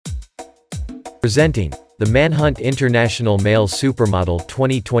Presenting, the MANHUNT International Male Supermodel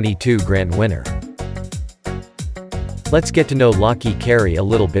 2022 Grand Winner. Let's get to know Lochie Carey a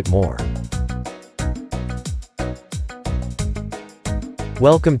little bit more.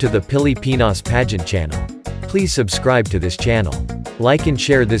 Welcome to the Pilipinas Pageant channel. Please subscribe to this channel. Like and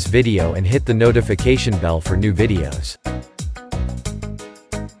share this video and hit the notification bell for new videos.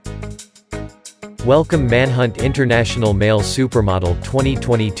 Welcome MANHUNT International Male Supermodel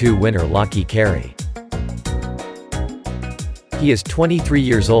 2022 winner Lochie Carey. He is 23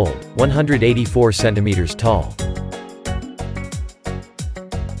 years old, 184 centimeters tall.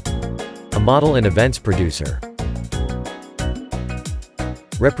 A model and events producer.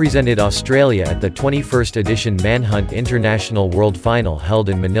 Represented Australia at the 21st edition MANHUNT International World Final held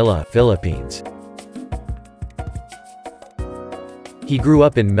in Manila, Philippines. He grew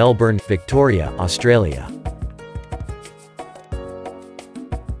up in Melbourne, Victoria, Australia.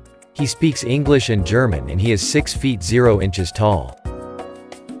 He speaks English and German and he is 6 feet 0 inches tall.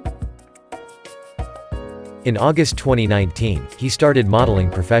 In August 2019, he started modeling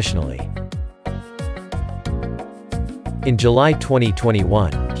professionally. In July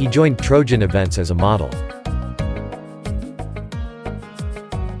 2021, he joined Trojan Events as a model.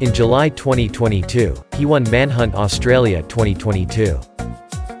 In July 2022, he won MANHUNT Australia 2022.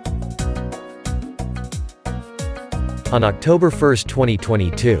 On October 1,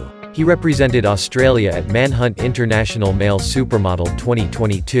 2022, he represented Australia at MANHUNT International Male Supermodel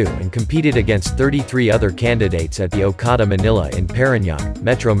 2022 and competed against 33 other candidates at the Okada Manila in Parañaque,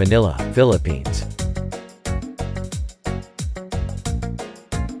 Metro Manila, Philippines.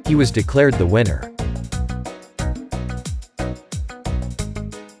 He was declared the winner.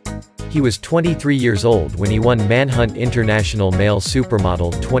 He was 23 years old when he won MANHUNT International Male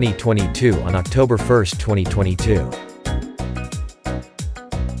Supermodel 2022 on October 1, 2022.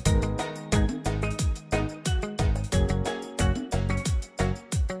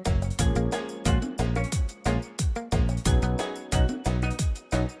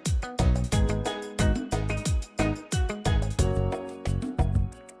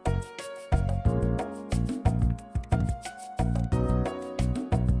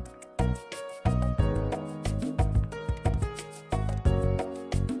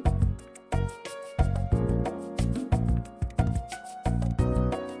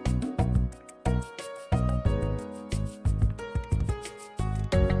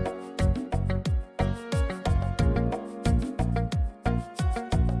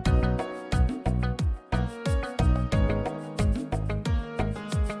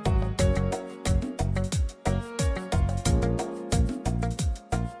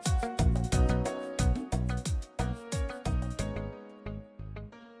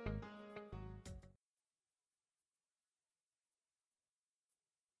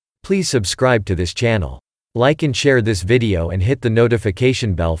 Please subscribe to this channel. Like and share this video and hit the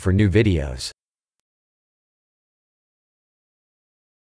notification bell for new videos.